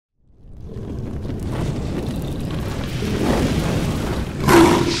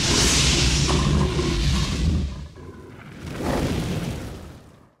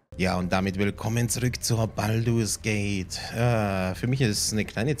Ja, und damit willkommen zurück zur Baldur's Gate. Für mich ist eine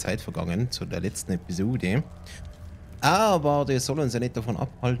kleine Zeit vergangen zu der letzten Episode. Aber das soll uns ja nicht davon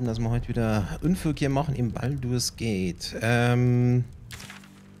abhalten, dass wir heute wieder Unfug hier machen im Baldur's Gate. Wir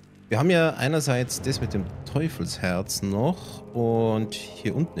haben ja einerseits das mit dem Teufelsherz noch und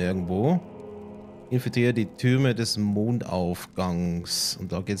hier unten irgendwo infiltriert die Türme des Mondaufgangs.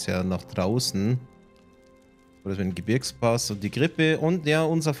 Und da geht es ja nach draußen. Oder so ein Gebirgspass und die Grippe und ja,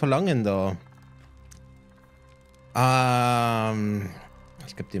 unser Verlangen da.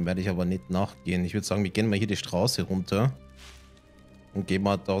 Ich glaube, dem werde ich aber nicht nachgehen. Ich würde sagen, wir gehen mal hier die Straße runter und gehen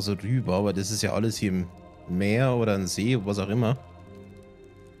mal da so rüber. Aber das ist ja alles hier im Meer oder ein See, was auch immer.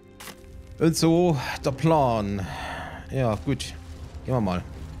 Und so der Plan. Ja, gut. Gehen wir mal.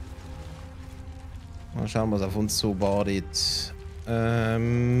 Mal schauen, was auf uns so wartet.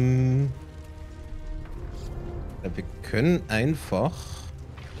 Ja, wir können einfach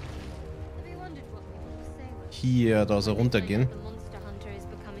hier da so runtergehen.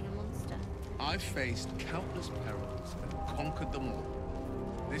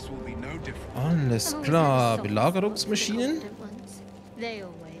 Alles klar, Belagerungsmaschinen?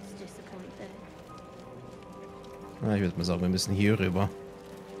 Na, ich würde mal sagen, wir müssen hier rüber.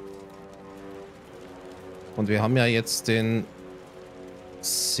 Und wir haben ja jetzt den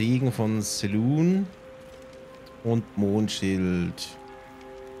Segen von Selûne. Und Mondschild.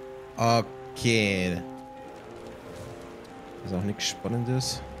 Okay. Ist auch nichts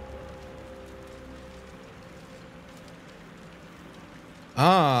Spannendes.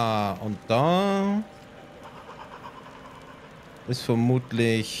 Ah, und da ist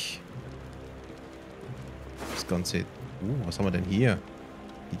vermutlich das Ganze. Was haben wir denn hier?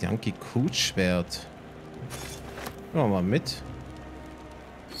 Die Danke Kutschwert. Nehmen wir mal mit.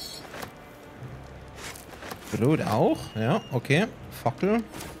 Blut auch? Ja, okay. Fackel.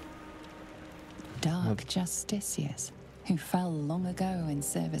 Dark Justicius, who fell long ago in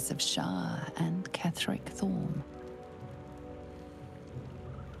service of Shah and Ketheric Thorn.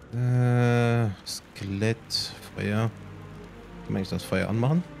 Skelett, Feuer. Kann man das Feuer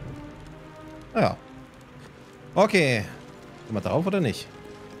anmachen? Ja. Okay. Gehen wir drauf oder nicht?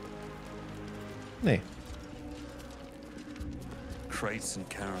 Nee. Crates and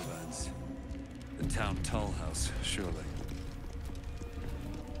caravans. The town toll house, surely.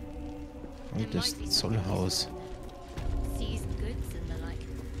 Und das Zollhaus.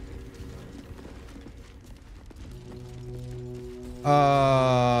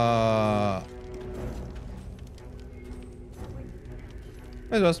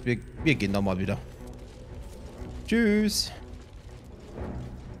 Weißt du was? Wir gehen da mal wieder. Tschüss.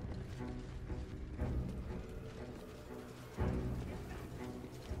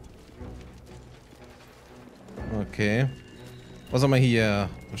 Okay. Was haben wir hier?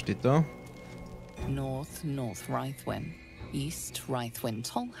 Was steht da? North Rythwin, East Rythwin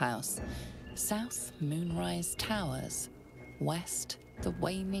Tollhouse, South Moonrise Towers, West the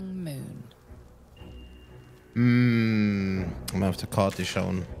Waning Moon. Mal auf der Karte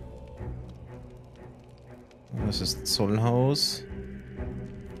schauen. Das ist Zollhaus.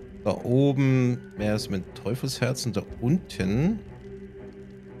 Da oben wäre es mit Teufelsherzen. Da unten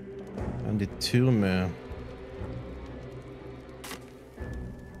an die Türme.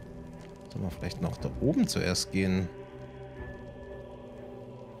 Sollen wir vielleicht noch da oben zuerst gehen?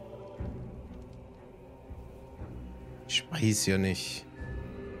 Ich weiß ja nicht.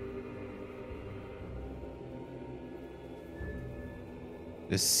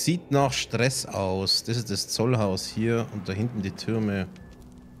 Es sieht nach Stress aus. Das ist das Zollhaus hier und da hinten die Türme.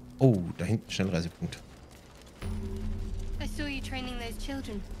 Oh, da hinten Schnellreisepunkt.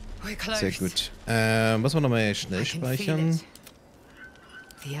 Sehr gut. Was wir nochmal schnell speichern?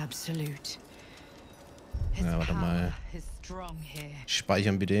 Ja, warte mal.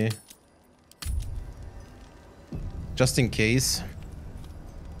 Speichern bitte. Just in case.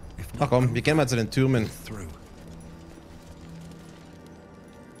 Ach komm, wir gehen mal zu den Türmen.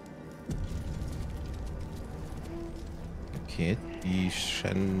 Okay, die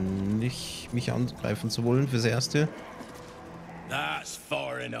scheinen nicht mich angreifen zu wollen fürs Erste. That's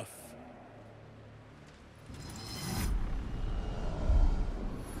far enough.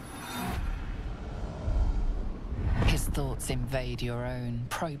 His thoughts invade your own,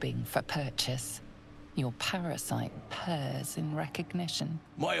 probing for purchase. Your parasite purrs in recognition.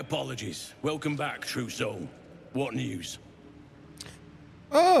 My apologies. Welcome back, true soul. What news?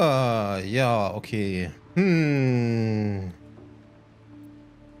 Ah, ja, okay.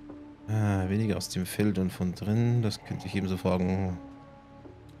 Weniger aus dem Feld und von drin. Das könnte ich ebenso fragen.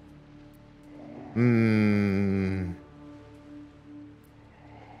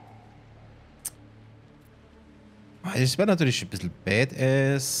 Es wäre natürlich ein bisschen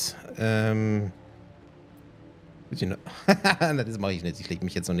badass. Das mache ich nicht. Ich lege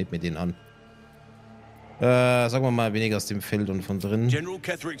mich jetzt noch nicht mit denen an. Sagen wir mal weniger aus dem Feld und von drin. General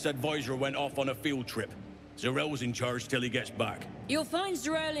Ketherick's advisor went off on a field trip. Zarell's in charge till he gets back. You'll find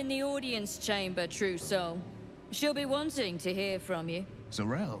Zarell in the audience chamber, true soul. She'll be wanting to hear from you.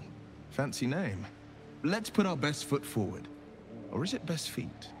 Zarell? Fancy name. Let's put our best foot forward. Or is it best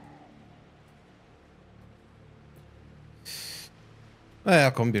feet?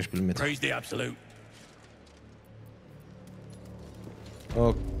 Naja, komm, wir spielen mit. Praise the absolute.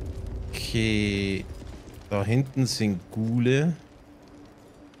 Okay. Da hinten sind Ghule.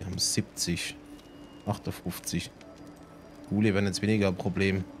 Wir haben 70. 58. Ghule werden jetzt weniger ein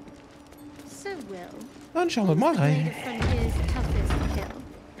Problem. So, Will. Dann schauen wir mal rein.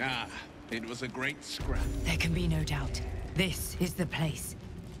 Ah, it was a great scrap. There can be no doubt. This is the place.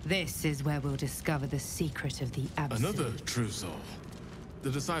 This is where we'll discover the secret of the absolute. Another true soul. The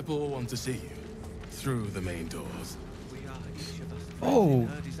disciple will want to see you through the main doors. Oh.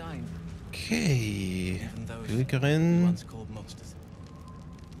 Okay. Pilgerin.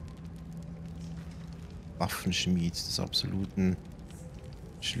 Waffenschmied des absoluten.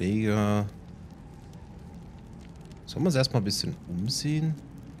 Schläger. Sollen wir uns erstmal ein bisschen umsehen?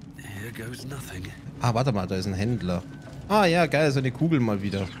 Here goes nothing. Ah, warte mal, da ist ein Händler. Ah ja, geil, so eine Kugel mal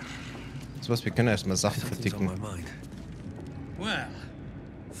wieder. So was, wir können erstmal Sachen Something's on verticken. my mind. Well,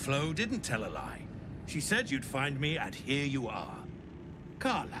 Flo didn't tell a lie. She said you'd find me at Here You Are.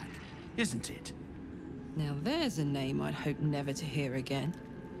 Karlak, isn't it? Now there's a name I'd hope never to hear again.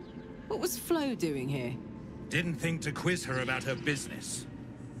 What was Flo doing here? Didn't think to quiz her about her business.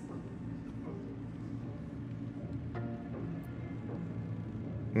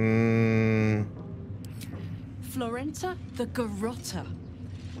 Florenta the Garotta.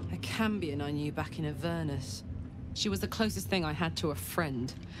 A Cambion I knew back in Avernus. She was the closest thing I had to a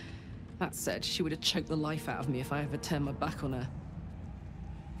friend. That said, she would have choked the life out of me if I ever turned my back on her.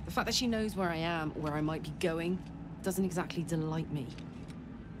 The fact that she knows where I am, where I might be going, doesn't exactly delight me.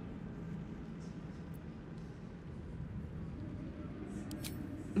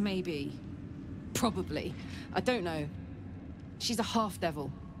 Maybe. Probably. I don't know. She's a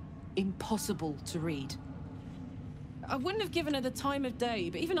half-devil. Impossible to read. I wouldn't have given her the time of day,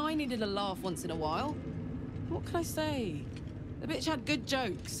 but even I needed a laugh once in a while. What can I say? The bitch had good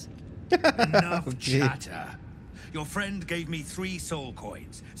jokes. Enough chatter. Your friend gave me 3 soul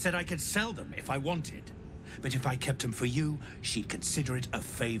coins, said I could sell them if I wanted. But if I kept them for you, she'd consider it a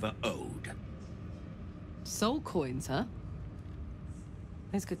favor owed. Soul coins, huh?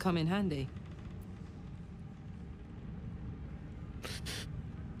 Those could come in handy.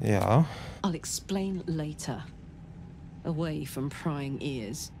 Ja. I'll explain later. Away from prying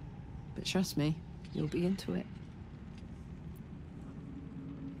ears. But trust me, you'll be into it.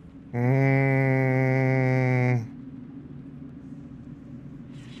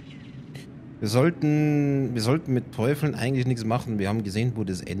 Wir sollten mit Teufeln eigentlich nichts machen. Wir haben gesehen, wo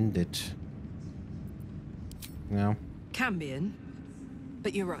das endet. Ja. Cambion,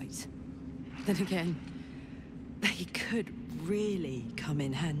 but you're right. Then again, they could really come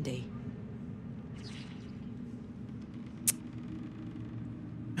in handy.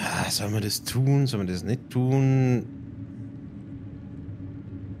 Sollen wir das tun? Sollen wir das nicht tun?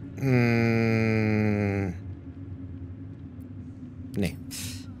 Nee.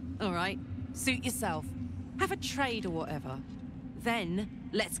 All right, suit yourself. Have a trade or whatever. Then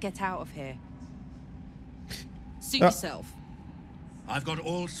let's get out of here. Suit yourself. I've got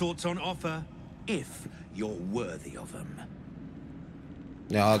all sorts on offer, if you're worthy of them.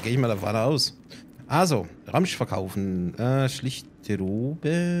 Ja, gehe ich mal davon aus. Also, Ramsch verkaufen. Schlichte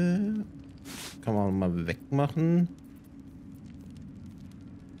Robe. Kann man mal wegmachen.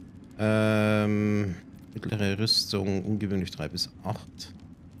 Mittlere Rüstung, ungewöhnlich 3 bis 8.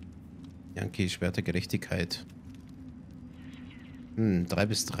 Yankee, Schwert der Gerechtigkeit. 3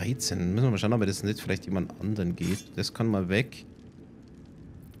 bis 13. Müssen wir mal schauen, ob das nicht vielleicht jemand anderen geht. Das kann mal weg.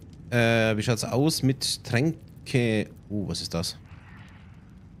 Wie schaut's aus mit Tränke? Oh, was ist das?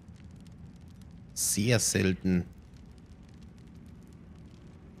 Sehr selten.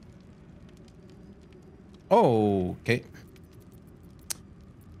 Oh, okay.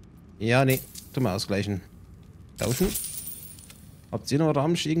 Ja, nee. Tun wir ausgleichen. Tauschen. Habt ihr noch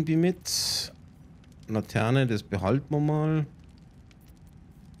Ramsch irgendwie mit? Laterne, das behalten wir mal.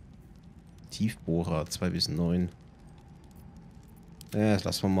 Tiefbohrer, 2 bis 9. Ja, das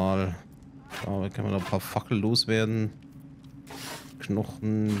lassen wir mal. Da können wir noch ein paar Fackel loswerden.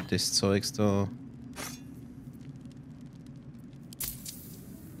 Knochen, das Zeugs da.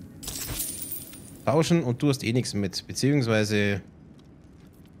 tauschen und du hast eh nichts mit. Beziehungsweise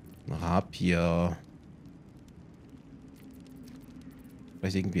Rapier.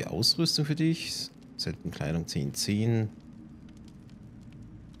 Vielleicht irgendwie Ausrüstung für dich? Selten Kleidung 10.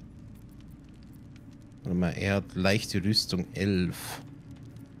 Warte mal, er hat leichte Rüstung 11.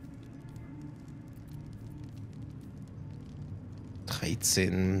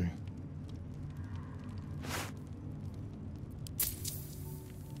 13.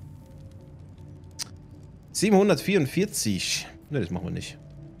 $744. Ne, das machen wir nicht.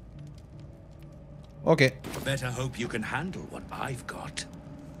 Okay. Better hope you can handle what I've got.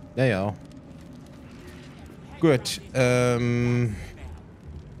 Ja, ja. Gut. Ja,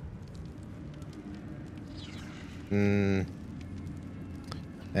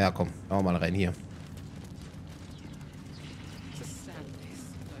 komm. Schauen wir mal rein hier.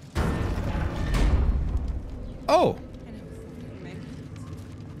 Oh!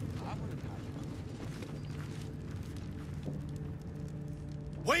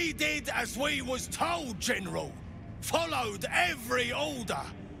 We did as we was told, General. Followed every order.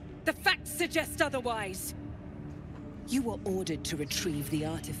 The facts suggest otherwise. You were ordered to retrieve the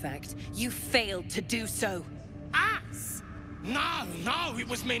artifact. You failed to do so. Us? No, it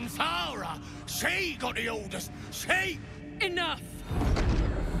was Minthara. She got the orders. She... Enough!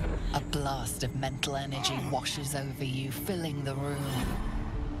 A blast of mental energy washes over you, filling the room.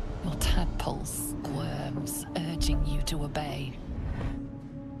 Your tadpole squirms, urging you to obey.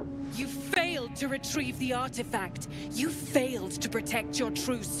 You failed to retrieve the artifact. You failed to protect your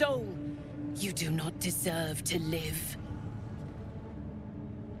true soul. You do not deserve to live.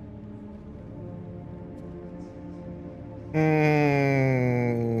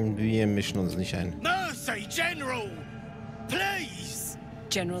 Wir mischen uns nicht ein. Mercy, General! Please!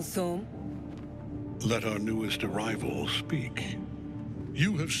 General Thorm? Let our newest arrival speak.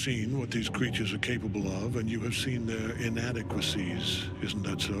 You have seen what these creatures are capable of, and you have seen their inadequacies, isn't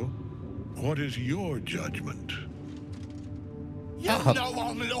that so? What is your judgment? You know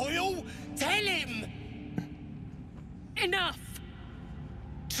I'm loyal! Tell him! Enough!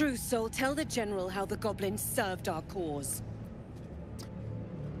 True Soul, tell the General how the goblins served our cause.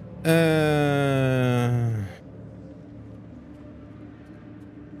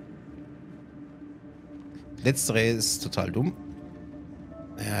 Letztere ist total dumm.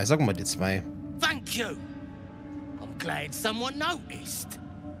 Ja, sag mal die zwei. Thank you! I'm glad someone noticed.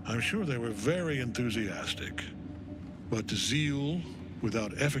 I'm sure they were very enthusiastic. But zeal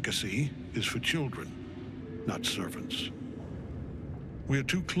without efficacy is for children, not servants. We are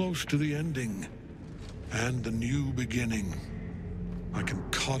too close to the ending and the new beginning. I can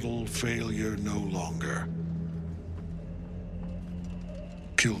coddle failure no longer.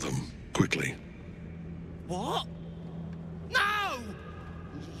 Kill them quickly. What? No!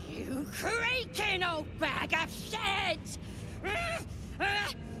 You creaking old bag of shit!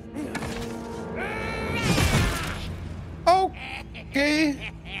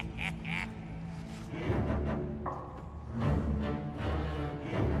 Okay.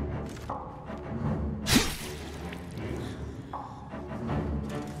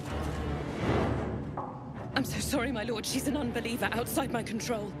 I'm so sorry, my lord. She's an unbeliever outside my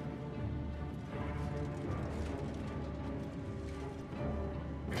control.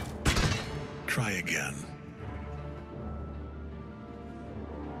 Try again.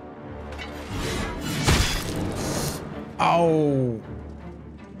 Au.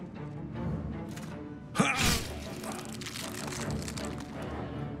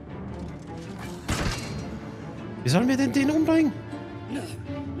 Wie sollen wir denn den umbringen?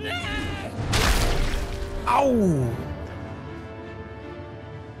 Au!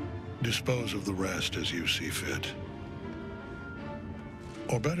 Dispose of the rest as you see fit.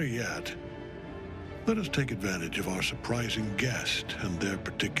 Or better yet, let us take advantage of our surprising guest and their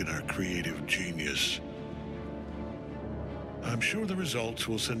particular creative genius. I'm sure the results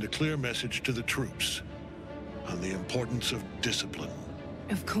will send a clear message to the troops on the importance of discipline.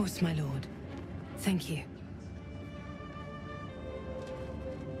 Of course, my lord. Thank you.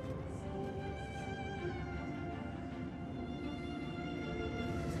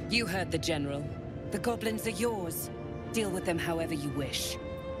 You heard the General. The goblins are yours. Deal with them however you wish.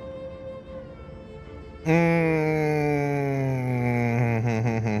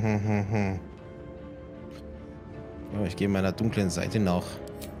 Ja, ich gehe meiner dunklen Seite nach.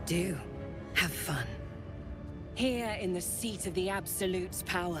 Do. Have fun. Here in the seat of the Absolute's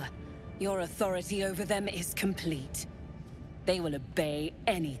power, your authority over them is complete. They will obey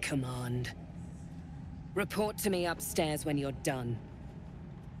any command. Report to me upstairs when you're done.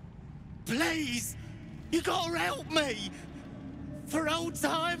 Please! You gotta help me! For old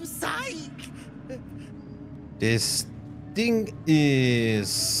time's sake! Das Ding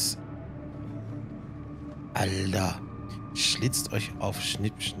ist... Alter. Schlitzt euch auf,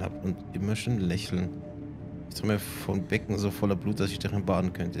 Schnipp, Schnapp und immer schön lächeln. Ich drehe mir vom Becken so voller Blut, dass ich darin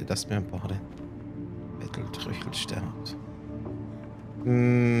baden könnte. Lasst mir ein Bade. Bettel, Tröchel, sterbt.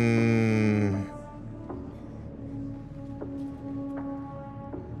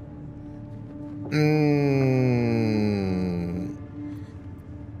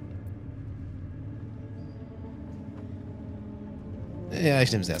 Ja,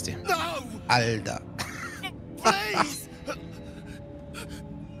 ich nehme das erste. No! Alter. Please!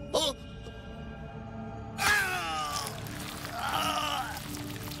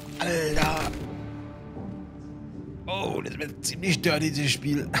 Alter. Oh, das wird ziemlich dirty, dieses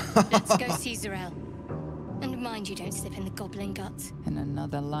Spiel. Let's go see Zarel. And mind you don't slip in the goblin guts. In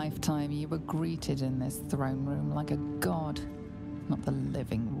another lifetime, you were greeted in this throne room like a god, not the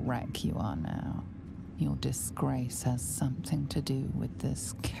living wreck you are now. Your disgrace has something to do with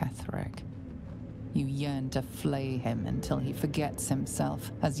this Ketheric. You yearn to flay him until he forgets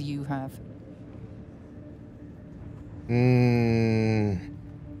himself, as you have.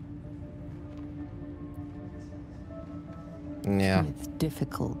 Yeah. With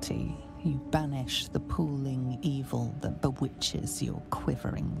difficulty, you banish the pooling evil that bewitches your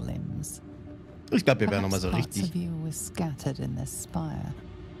quivering limbs. Ich glaube, wir werden nochmal so Parts richtig. of you were scattered in this spire.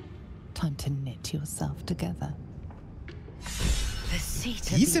 Time to knit yourself together. The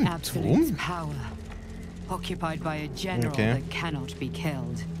seat of Diesem the Absolute's Turm? power, occupied by a general that cannot be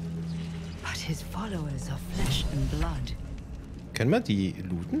killed. But his followers are flesh and blood. Können wir die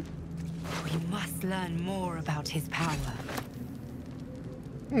looten? We must learn more about his power.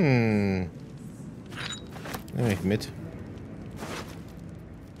 Nehme ich mit.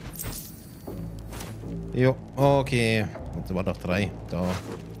 Jo, okay. Jetzt war doch 3. Da.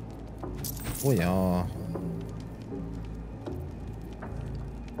 Oh ja.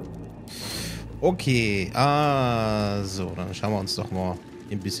 Okay, so, dann schauen wir uns doch mal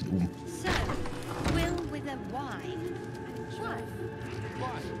ein bisschen um. So, Will with a Y.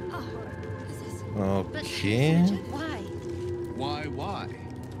 Okay. Why?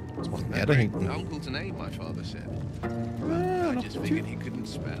 Was macht denn er da hinten? Uncle's name, my father said. I just figured he couldn't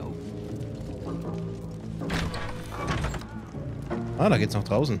spell. Ah, da geht's noch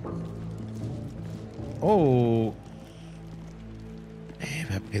draußen. Oh. Ey,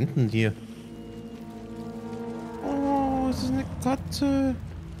 wer pennt denn hier? Oh, es ist eine Katze.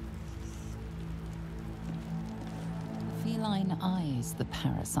 Feline eyes the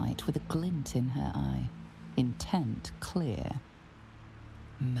parasite with a glint in her eye. Intent clear.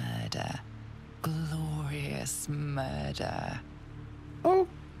 Murder. Glorious murder.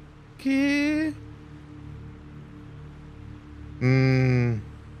 Okay.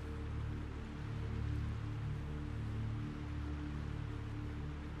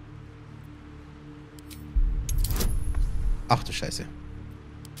 Ach du Scheiße.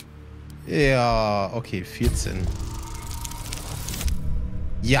 Ja, okay, 14.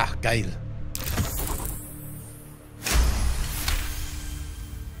 Ja, geil.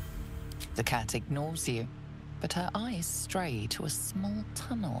 The cat ignores you, but her eyes stray to a small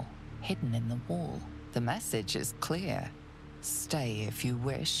tunnel hidden in the wall. The message is clear. Stay if you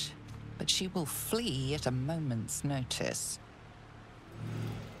wish, but she will flee at a moment's notice.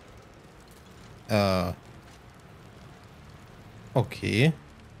 Okay.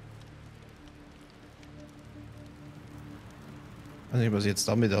 Ich weiß nicht, was ich jetzt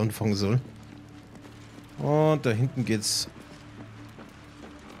damit anfangen soll. Und da hinten geht's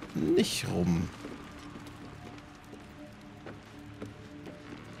nicht rum.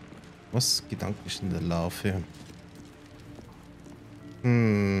 Was gedanklich in der Larve?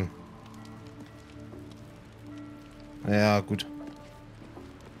 Ja, gut.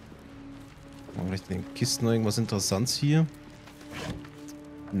 Haben wir vielleicht in den Kisten noch irgendwas Interessantes hier?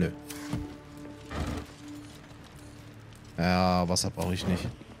 Nö. Ja, Wasser brauche ich nicht.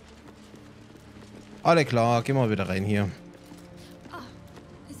 Alle klar, gehen wir wieder rein hier.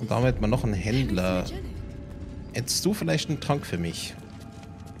 Und da hätten wir noch einen Händler. Hättest du vielleicht einen Trank für mich?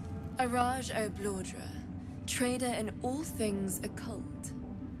 Araj Baldur, trader in all things occult.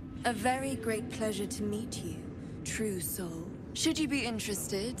 A very great pleasure to meet you, true soul. Should you be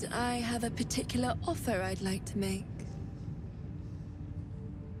interested, I have a particular offer I'd like to make.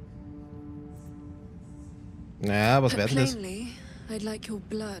 Ja, was werden das? Plainly, I'd like your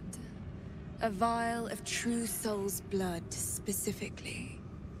blood. A vial of true soul's blood, specifically.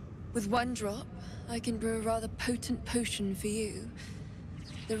 With one drop, I can brew a rather potent potion for you.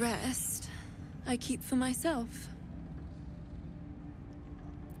 The rest, I keep for myself.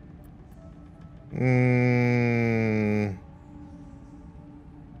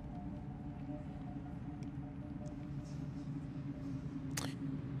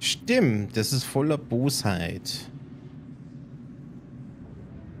 Stimmt, das ist voller Bosheit.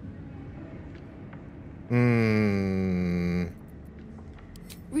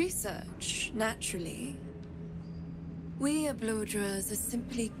 Research, naturally. We Balduras are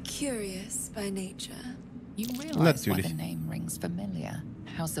simply curious by nature. You realize why the name rings familiar?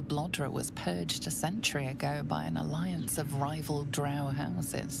 House of Baldur was purged a century ago by an alliance of rival drow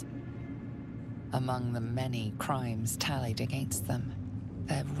houses. Among the many crimes tallied against them,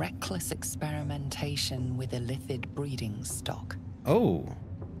 their reckless experimentation with illithid breeding stock. Oh.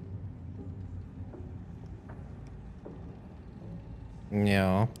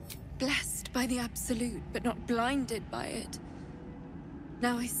 Yeah. Blessed by the absolute, but not blinded by it.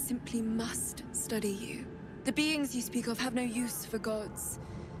 Now I simply must study you. The beings you speak of have no use for gods,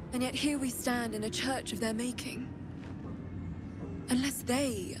 and yet here we stand in a church of their making. Unless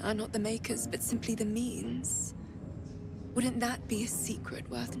they are not the makers, but simply the means, wouldn't that be a secret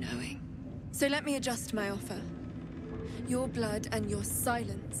worth knowing? So let me adjust my offer. Your blood and your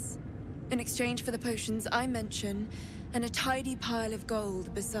silence, in exchange for the potions I mention, and a tidy pile of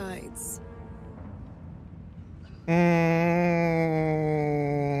gold besides.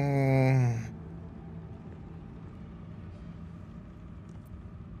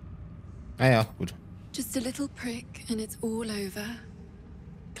 Ah ja, gut. Just a little prick and it's all over.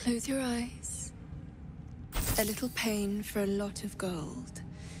 Close your eyes. A little pain for a lot of gold.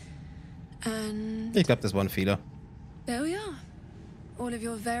 And Ich glaube, das war ein Fehler. there we are. All of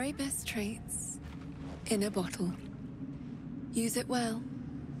your very best traits in a bottle. Use it well.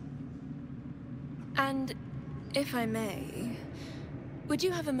 And if I may, would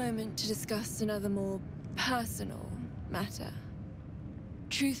you have a moment to discuss another more personal matter?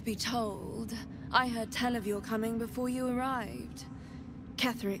 Truth be told, I heard tell of your coming before you arrived.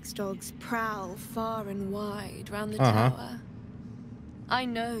 Ketheric's dogs prowl far and wide round the tower. I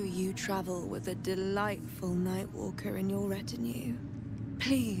know you travel with a delightful nightwalker in your retinue.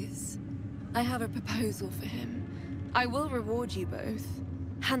 Please, I have a proposal for him. I will reward you both,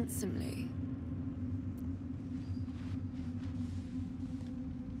 handsomely.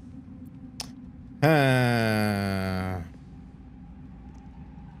 Ja,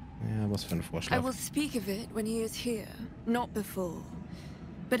 was für ein Vorschlag. I will speak of it when he is here, not before.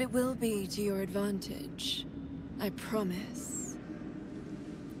 But it will be to your advantage. I promise.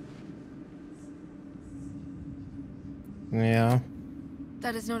 Ja.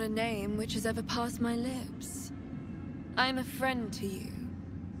 That is not a name which has ever passed my lips. I am a friend to you.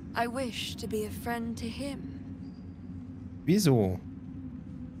 I wish to be a friend to him. Wieso?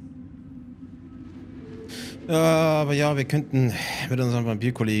 Aber ja, wir könnten mit unserem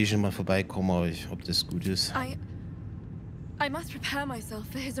Vampirkollegen mal vorbeikommen, ob das gut ist. I must prepare myself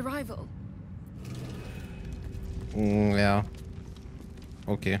for his arrival. Ja.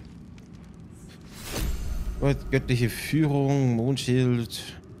 Okay. Gut, göttliche Führung, Mondschild.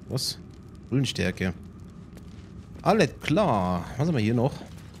 Was? Bullenstärke. Alles klar. Was haben wir hier noch?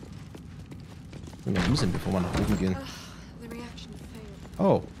 Wir müssen, bevor wir nach oben gehen.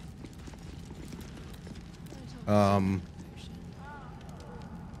 Oh.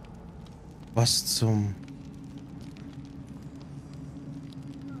 Was zum...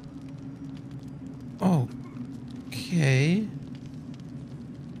 Okay.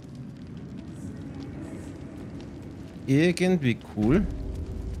 Irgendwie cool.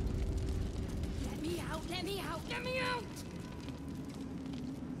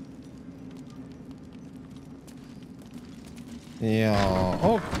 Ja,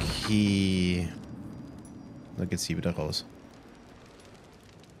 okay. Da geht's hier wieder raus.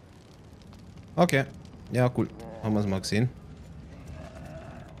 Okay. Ja, cool. Haben wir es mal gesehen.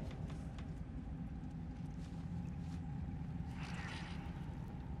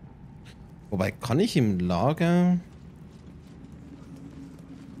 Wobei, kann ich im Lager...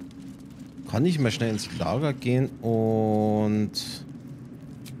 Kann ich mal schnell ins Lager gehen und...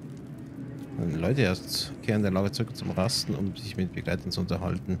 Leute erst kehren der Lager zurück zum Rasten, um sich mit Begleitern zu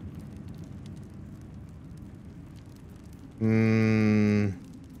unterhalten. Ich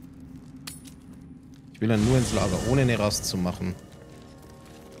will dann nur ins Lager, ohne eine Rast zu machen.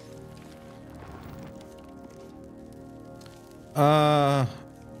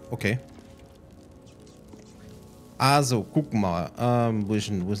 Okay. Also, guck mal. Wo ist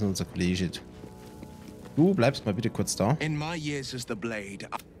denn unser Kollege? Du bleibst mal bitte kurz da. In my years as the blade,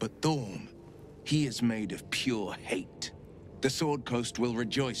 but Thorm, he is made of pure hate. The Sword Coast will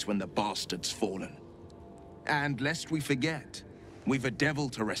rejoice when the bastard's fallen. And lest we forget, we've a devil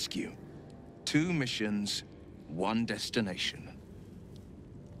to rescue. 2 missions, 1 destination.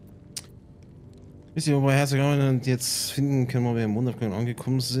 Wisst ihr, wo wir hergegangen und jetzt finden können, wo wir im Mondabgang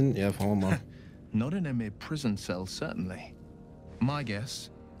angekommen sind? Ja, fahren wir mal. Not in a mere prison cell, certainly. My guess,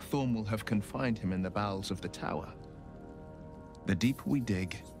 Thorm will have confined him in the bowels of the tower. The deeper we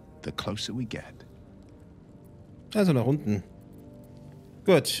dig, the closer we get. Also nach unten.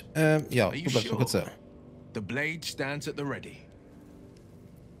 Gut, ja, du bleibst mal kurz da. The blade stands at the ready.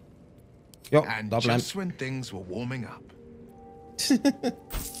 Ja, and da bleiben. just when things were warming up.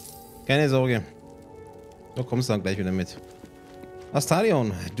 Keine Sorge. Du kommst dann gleich wieder mit.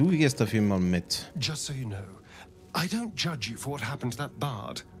 Astarion, du gehst dafür mal mit. Just so you know, I don't judge you for what happened to that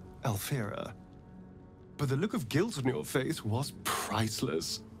bard, Alfira. But the look of guilt on your face was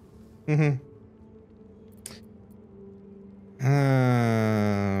priceless. Mhm.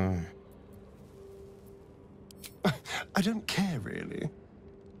 I don't care, really.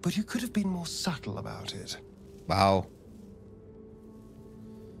 But you could have been more subtle about it. Wow.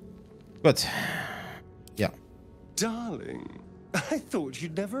 Gut. Ja. Darling, I thought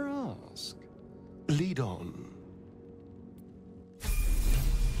you'd never ask. Lead on.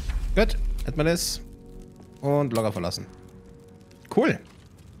 Gut, hätten wir das. Und Lager verlassen. Cool.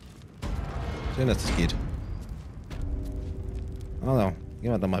 Schön, dass das geht. Also,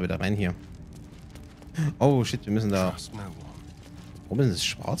 gehen wir da mal wieder rein hier. Oh, shit, wir müssen da... Warum ist es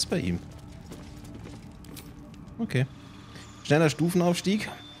schwarz bei ihm? Okay. Schneller Stufenaufstieg.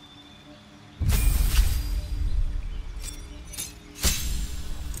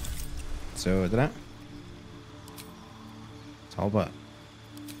 So, 3. Zauber.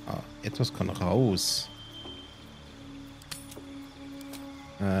 Ah, etwas kann raus.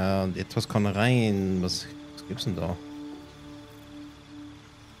 Und etwas kann rein. Was gibt's denn da?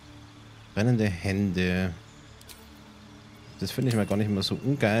 Brennende Hände. Das finde ich mal gar nicht mehr so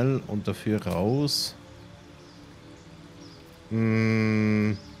ungeil. Und dafür raus.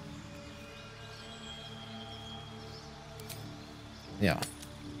 Ja.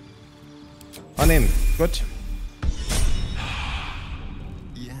 Annehmen. Gut.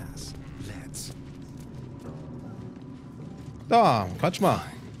 Yes, let's. Da, quatsch mal.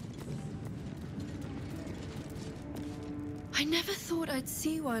 I never thought I'd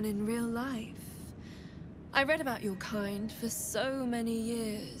see one in real life. I read about your kind for so many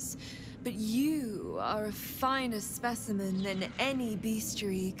years, but you are a finer specimen than any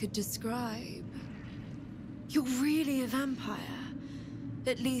bestiary could describe. You're really a vampire.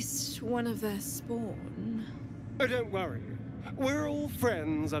 At least one of their spawn. Oh, don't worry. We're all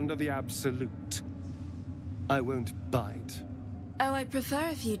friends under the Absolute. I won't bite. Oh, I'd prefer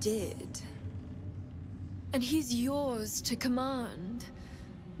if you did. And he's yours to command.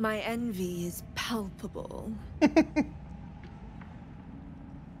 My envy is palpable.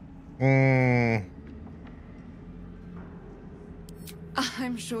 I'm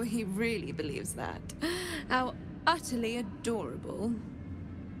sure he really believes that. How utterly adorable.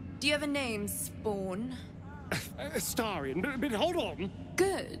 Do you have a name, Spawn? Astarion, but hold on.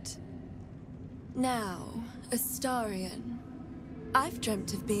 Good. Now, Astarion. I've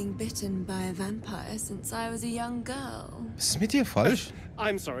dreamt of being bitten by a vampire since I was a young girl. Was ist mit dir falsch?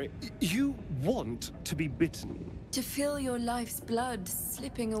 I'm sorry. You want to be bitten? To feel your life's blood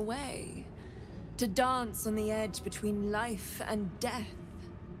slipping away. To dance on the edge between life and death.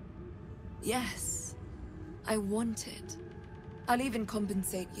 Yes, I want it. I'll even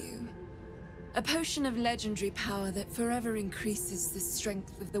compensate you. A potion of legendary power that forever increases the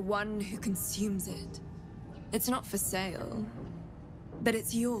strength of the one who consumes it. It's not for sale, but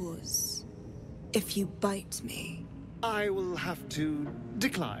it's yours if you bite me. I will have to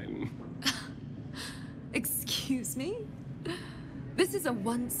decline. Excuse me? This is a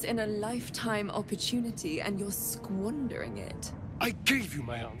once-in-a-lifetime opportunity, and you're squandering it. I gave you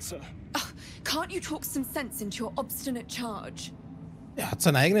my answer. Can't you talk some sense into your obstinate charge? Er hat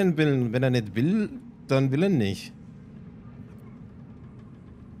seinen eigenen Willen. Wenn er nicht will, dann will er nicht.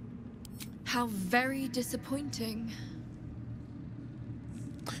 How very disappointing.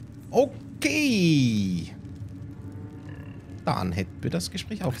 Okay. Dann hätten wir das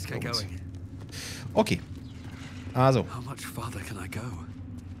Gespräch auch. Okay. Also. Schauen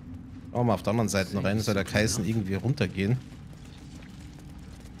wir mal auf der anderen Seite noch rein. Soll der Kreisen irgendwie runtergehen?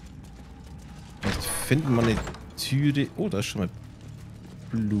 Vielleicht finden wir eine Türe. Oh, da ist schon mal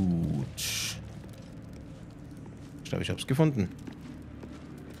Blut. Ich glaube, ich habe es gefunden.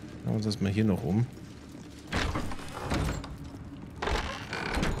 Schauen wir uns das mal hier noch um.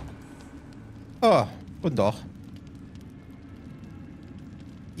 Ah, und doch.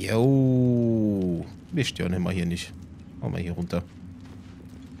 Jo. Wir stören immer hier nicht. Machen wir hier runter.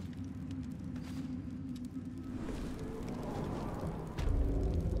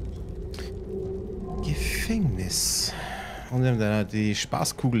 Gefängnis. Und wir haben da die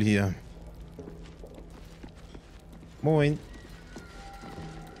Spaßkugel hier. Moin.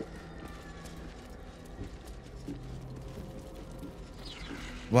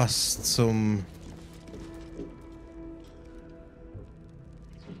 Was zum...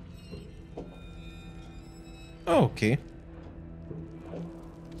 Oh, okay.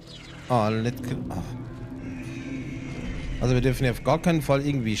 Ah, also wir dürfen ja auf gar keinen Fall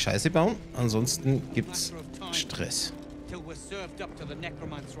irgendwie Scheiße bauen. Ansonsten gibt's Stress. We'll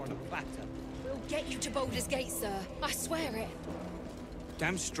get you to Baldur's Gate, sir. I swear it.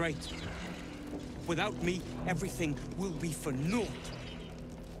 Damn straight. Without me, everything will be for naught.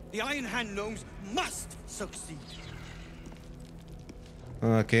 The Iron Hand Gnomes must succeed.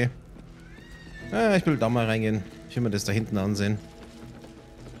 Okay. Ah, ich will da mal reingehen. Ich will mir das da hinten ansehen.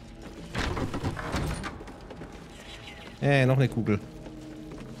 Hey, noch eine Kugel.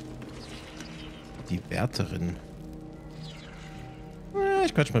 Die Wärterin. Ah,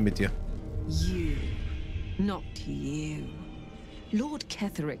 ich quatsch mal mit dir. You. Not you. Lord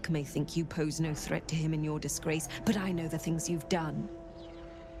Ketherick may think you pose no threat to him in your disgrace, but I know the things you've done.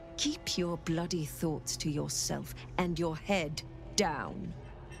 Keep your bloody thoughts to yourself and your head down.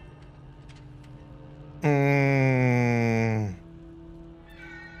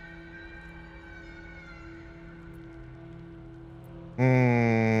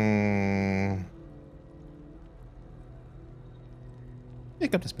 Ich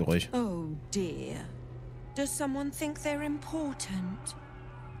glaube, das bereue ich. Oh dear. Does someone think they're important?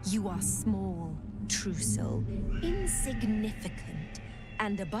 You are small, Trussell, insignificant,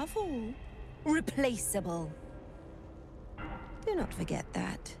 and above all, replaceable. Do not forget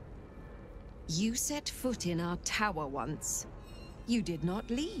that. You set foot in our tower once. You did not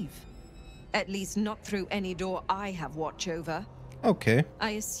leave. At least not through any door I have watch over. Okay.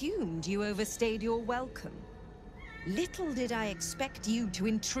 I assumed you overstayed your welcome. Little did I expect you to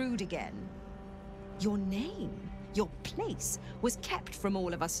intrude again. Your name, your place, was kept from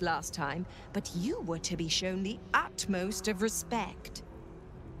all of us last time, but you were to be shown the utmost of respect.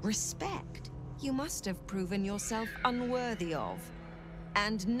 Respect you must have proven yourself unworthy of.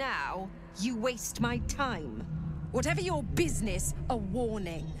 And now, you waste my time. Whatever your business, a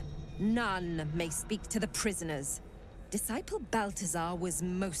warning. None may speak to the prisoners. Disciple Balthazar was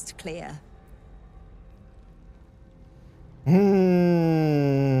most clear.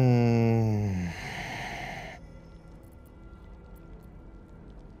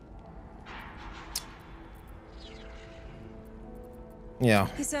 Yeah.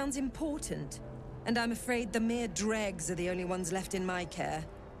 He sounds important, and I'm afraid the mere dregs are the only ones left in my care.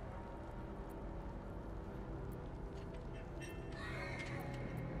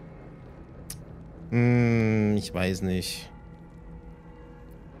 Ich weiß nicht.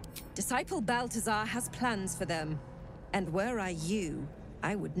 Disciple Balthazar has plans for them, and were I you,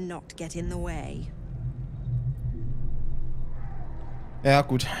 I would not get in the way. Ja,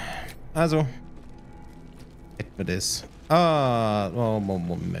 gut. Also. Hätten wir das. Ah, oh,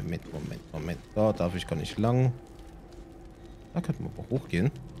 Moment. Da darf ich gar nicht lang. Da könnten wir aber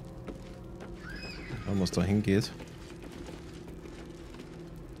hochgehen. Wenn man es da hingeht.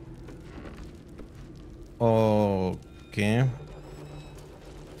 Okay.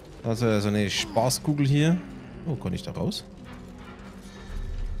 Also so eine Spaßkugel hier. Oh, kann ich da raus?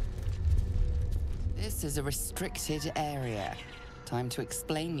 This is a restricted area. Time to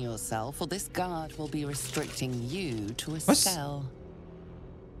explain yourself, or this guard will be restricting you to a cell.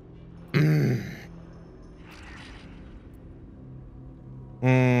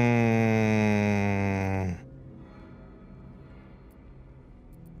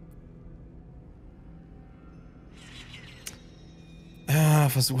 Ja,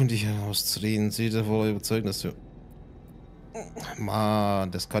 versuchen dich herauszureden. Sie davor überzeugen, dass du...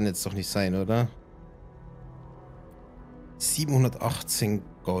 Mann, das kann jetzt doch nicht sein, oder? 718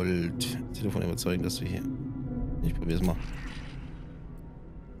 Gold. Sie davon überzeugen, dass wir hier... Ich probier's mal.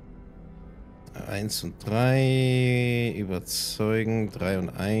 1 und 3. Überzeugen. 3 und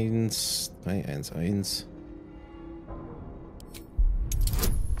 1. 3, 1, 1.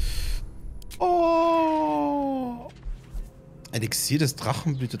 Oh! Elixier des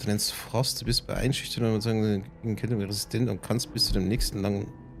Drachenblüte trennst Frost. Du bist bei Einschüchterung und sagen, gegen Kälte resistent und kannst bis zu dem nächsten langen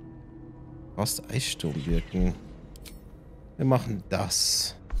Frost-Eissturm wirken. Wir machen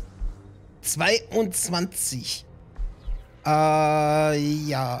das. 22.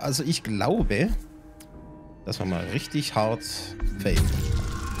 Ja, also ich glaube, dass wir mal richtig hart failen.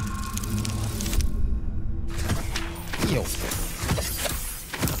 Jo.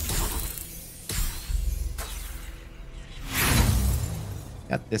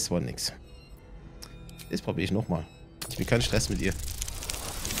 Ja, das war nix. Das probiere ich nochmal. Ich will keinen Stress mit ihr.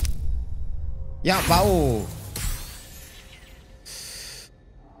 Ja, wow.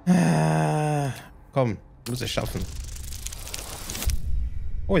 Komm, muss ich schaffen.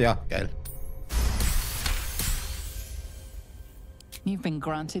 Oh ja, geil. You've been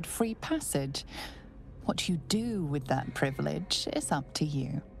granted free passage. What you do with that privilege is up to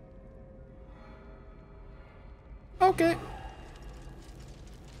you. Okay.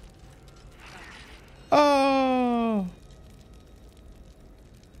 Oh.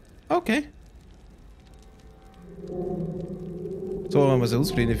 Okay. So, haben wir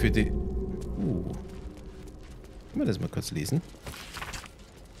Versuchspläne für die... Können wir das mal kurz lesen?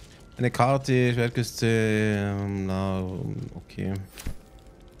 Eine Karte, Schwertküste... Na, okay.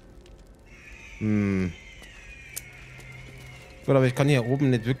 Gut, aber ich kann hier oben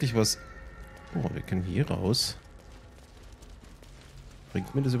nicht wirklich was... Oh, wir können hier raus.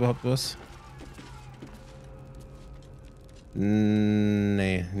 Bringt mir das überhaupt was?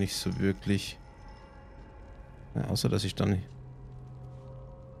 Nee, nicht so wirklich. Ja, außer, dass ich dann...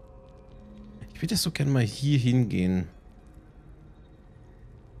 Ich würde so gerne mal hier hingehen.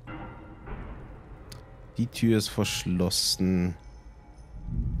 Die Tür ist verschlossen.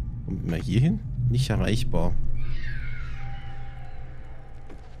 Kommt mal hier hin? Nicht erreichbar.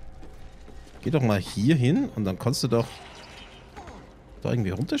 Geh doch mal hier hin und dann kannst du doch da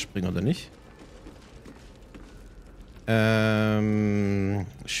irgendwie runterspringen, oder nicht?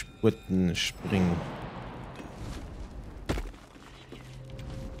 Spurten, springen.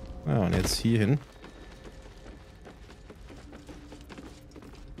 Ja, und jetzt hier hin.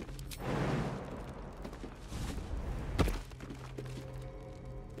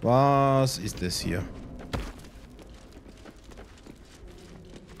 Was ist das hier?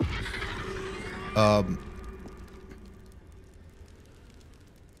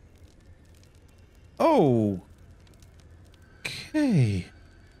 Oh. Okay.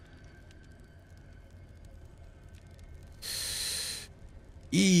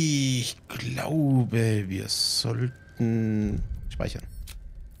 Ich glaube, wir sollten speichern.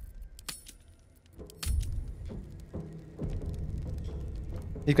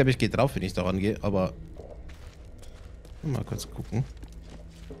 Ich glaube, ich gehe drauf, wenn ich daran gehe, aber mal kurz gucken.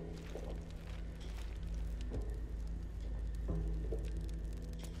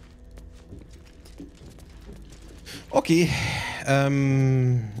 Okay,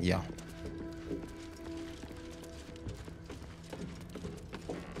 ja.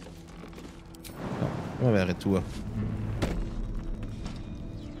 Immer wäre Retour.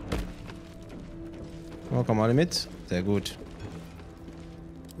 Oh, kommen alle mit? Sehr gut.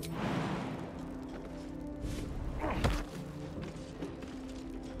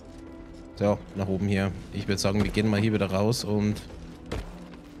 So, nach oben hier. Ich würde sagen, wir gehen mal hier wieder raus und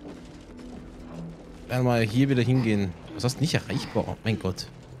werden mal hier wieder hingehen. Was heißt nicht erreichbar? Oh mein Gott.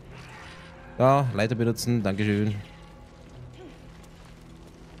 Ja, Leiter benutzen. Dankeschön.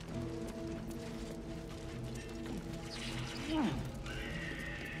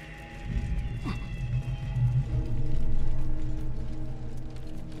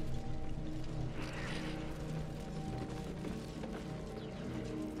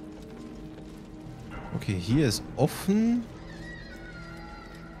 Okay, hier ist offen.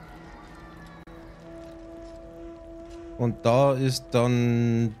 Und da ist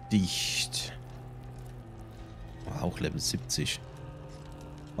dann dicht. Auch Level 70.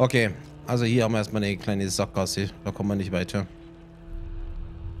 Okay, also hier haben wir erstmal eine kleine Sackgasse. Da kommen wir nicht weiter.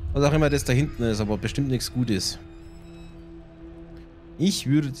 Was auch immer das da hinten ist, aber bestimmt nichts Gutes. Ich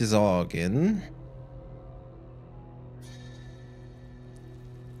würde sagen...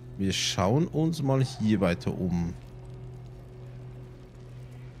 Wir schauen uns mal hier weiter um.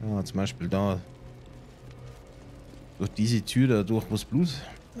 Ja, zum Beispiel da. Durch diese Tür da durch, wo das Blut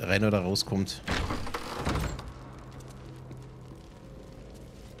rein oder rauskommt.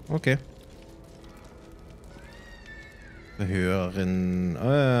 Okay. Verhören.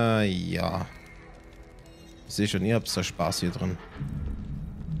 Ja. Ich sehe schon, ihr habt da Spaß hier drin.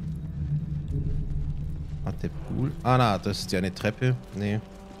 Hat der Pool? Ah, na, das ist ja eine Treppe. Nee.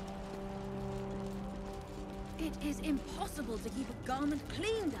 It is impossible to keep a garment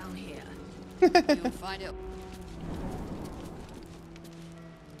clean down here. You'll find it.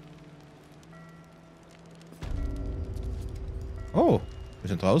 Oh, wir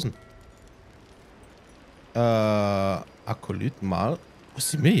sind draußen. Akolyt mal. Was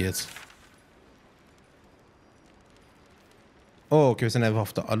sind wir jetzt? Oh, okay, wir sind einfach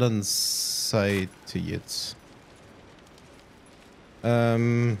auf der anderen Seite jetzt.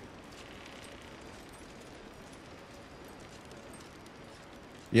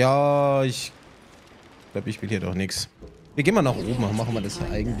 Ja, ich Ich glaube, ich will hier doch nichts. Wir gehen mal nach oben, dann machen wir das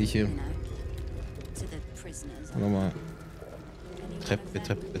eigentliche. Nochmal. Treppe,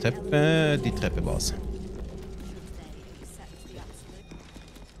 Treppe, Treppe. Die Treppe war's.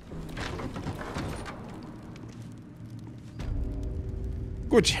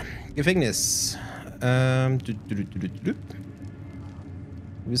 Gut, Gefängnis.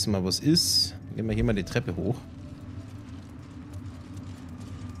 Wissen wir, was ist. Gehen wir hier mal die Treppe hoch.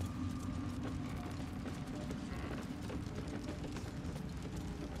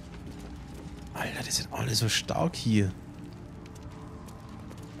 Alter, die sind alle so stark hier.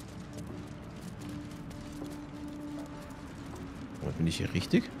 Oder bin ich hier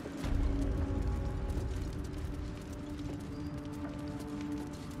richtig?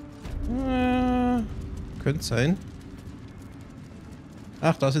 Könnte sein.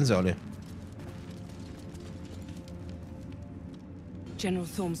 Ach, da sind sie alle. General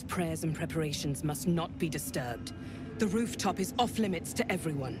Thorm's prayers and preparations must not be disturbed. The rooftop is off limits to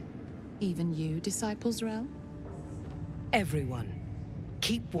everyone. Even you, Disciple Z'rell? Everyone.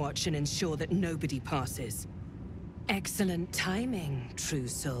 Keep watch and ensure that nobody passes. Excellent timing, true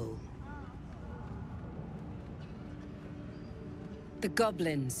soul. The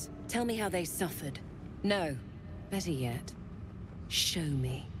goblins. Tell me how they suffered. No. Better yet, show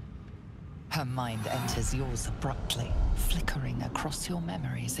me. Her mind enters yours abruptly, flickering across your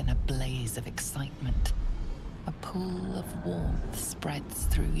memories in a blaze of excitement. A pool of warmth spreads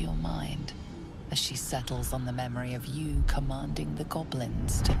through your mind as she settles on the memory of you commanding the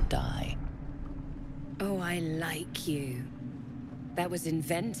goblins to die. Oh, I like you. That was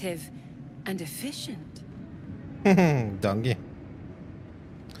inventive and efficient. Danke.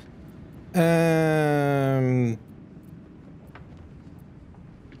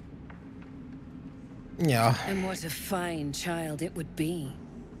 Yeah. And what a fine child it would be.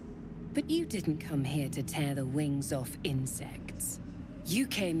 But you didn't come here to tear the wings off insects. You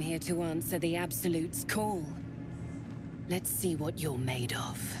came here to answer the Absolute's call. Let's see what you're made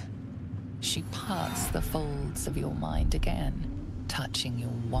of. She parts the folds of your mind again, touching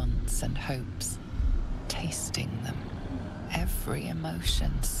your wants and hopes, tasting them. Every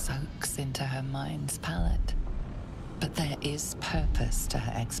emotion soaks into her mind's palette. But there is purpose to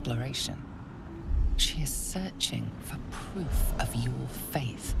her exploration. She is searching for proof of your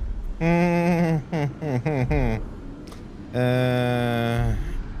faith. 1,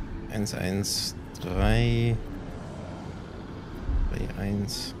 1, 3, 3,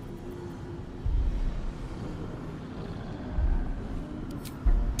 1.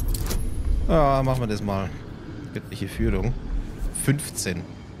 Ah, machen wir das mal. Göttliche Führung. 15.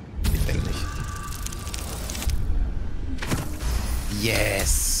 Gefällt nicht.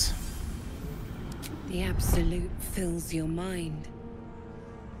 Yes! The Absolute fills your mind.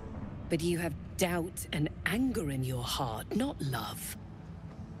 But you have doubt and anger in your heart, not love.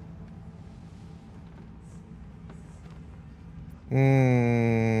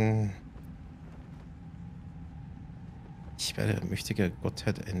 Ich werde mächtiger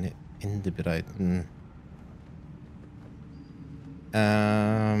Gottheit ein Ende bereiten.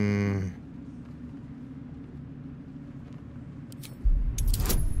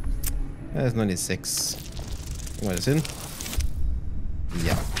 Das ist nur eine 6. Kriegen wir das hin?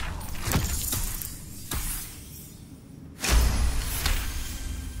 Ja.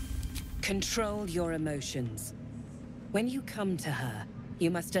 Control your emotions. When you come to her,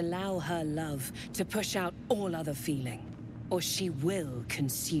 you must allow her love to push out all other feeling, or she will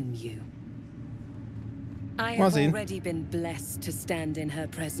consume you. I have already been blessed to stand in her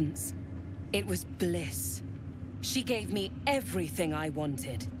presence. It was bliss. She gave me everything I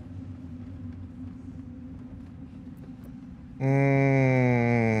wanted.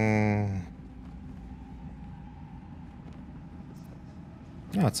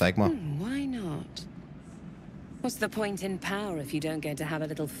 Ja, zeig mal. Why not? What's the point in power if you don't get to have a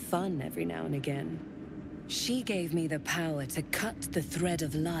little fun every now and again? She gave me the power to cut the thread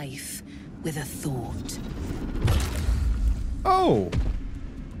of life with a thought. Oh!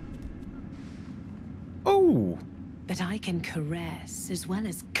 Oh! But I can caress as well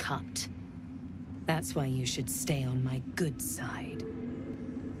as cut. That's why you should stay on my good side.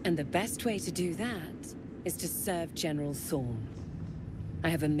 And the best way to do that is to serve General Thorm. I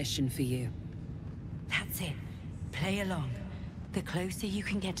have a mission for you. That's it. Play along. The closer you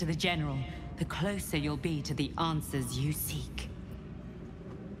can get to the General, the closer you'll be to the answers you seek.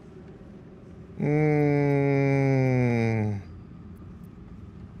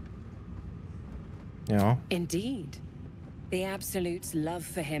 Ja. Indeed. The Absolute's love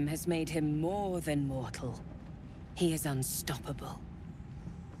for him has made him more than mortal. He is unstoppable.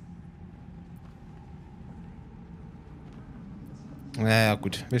 Naja,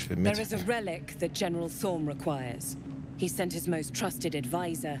 gut, wir schwimmen mit. There is a relic that General Thorm requires. He sent his most trusted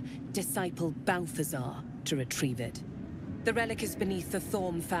advisor, disciple Balthazar, to retrieve it. The relic is beneath the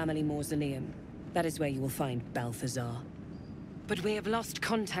Thorm family mausoleum. That is where you will find Balthazar. But we have lost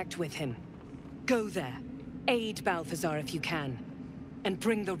contact with him. Go there, aid Balthazar if you can, and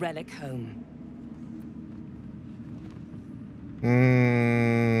bring the relic home.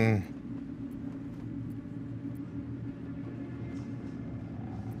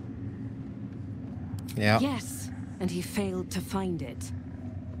 Yeah. Yes, and he failed to find it.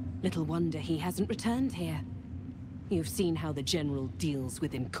 Little wonder he hasn't returned here. You've seen how the General deals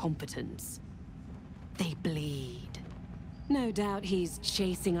with incompetence. They bleed. No doubt he's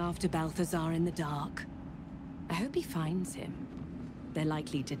chasing after Balthazar in the dark. I hope he finds him. They're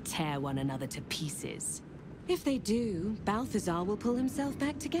likely to tear one another to pieces. If they do, Balthazar will pull himself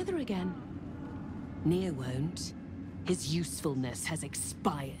back together again. Nier won't. His usefulness has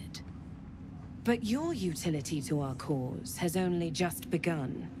expired. But your utility to our cause has only just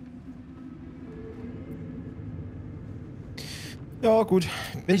begun. Ja, gut.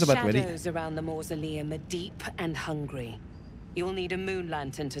 Bin soweit ready. The shadows around the mausoleum are deep and hungry. You'll need a moon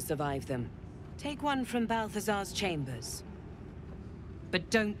lantern to survive them. Take one from Balthazar's chambers. But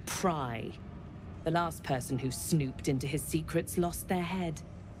don't pry. The last person who snooped into his secrets lost their head.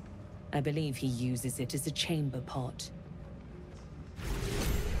 I believe he uses it as a chamber pot.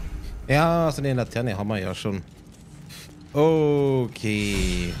 Ja, also eine Laterne haben wir ja schon.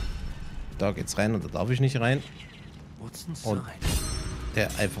 Okay. Da geht's rein und da darf ich nicht rein. Und der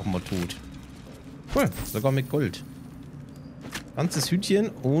einfach mal tut. Cool, sogar mit Gold. Ganzes Hütchen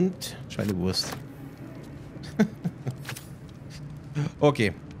und Schweinewurst.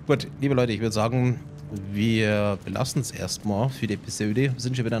 Okay, gut, liebe Leute, ich würde sagen, wir belassen es erstmal für die Episode. Wir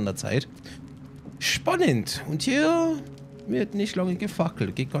sind schon wieder an der Zeit. Spannend. Und hier wird nicht lange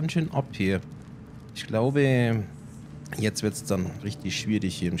gefackelt. Geht ganz schön ab hier. Ich glaube, jetzt wird es dann richtig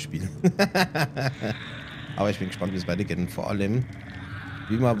schwierig hier im Spiel. Aber ich bin gespannt, wie es weitergeht. Und vor allem,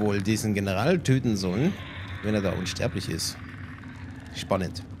 wie man wohl diesen General töten soll, wenn er da unsterblich ist.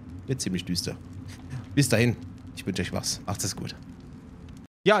 Spannend. Wird ziemlich düster. Bis dahin. Ich wünsche euch was. Macht es gut.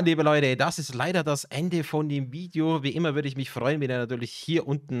 Ja, liebe Leute, das ist leider das Ende von dem Video. Wie immer würde ich mich freuen, wenn ihr natürlich hier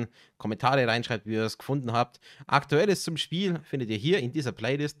unten Kommentare reinschreibt, wie ihr es gefunden habt. Aktuelles zum Spiel findet ihr hier in dieser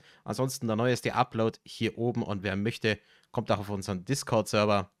Playlist. Ansonsten der neueste Upload hier oben. Und wer möchte, kommt auch auf unseren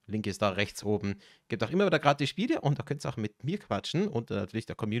Discord-Server. Link ist da rechts oben. Gibt auch immer wieder gratis Spiele und da könnt ihr auch mit mir quatschen und natürlich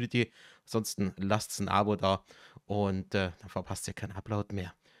der Community. Ansonsten lasst ein Abo da und dann verpasst ihr keinen Upload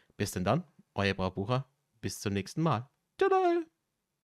mehr. Bis denn dann, euer Bravura. Bis zum nächsten Mal. Tada!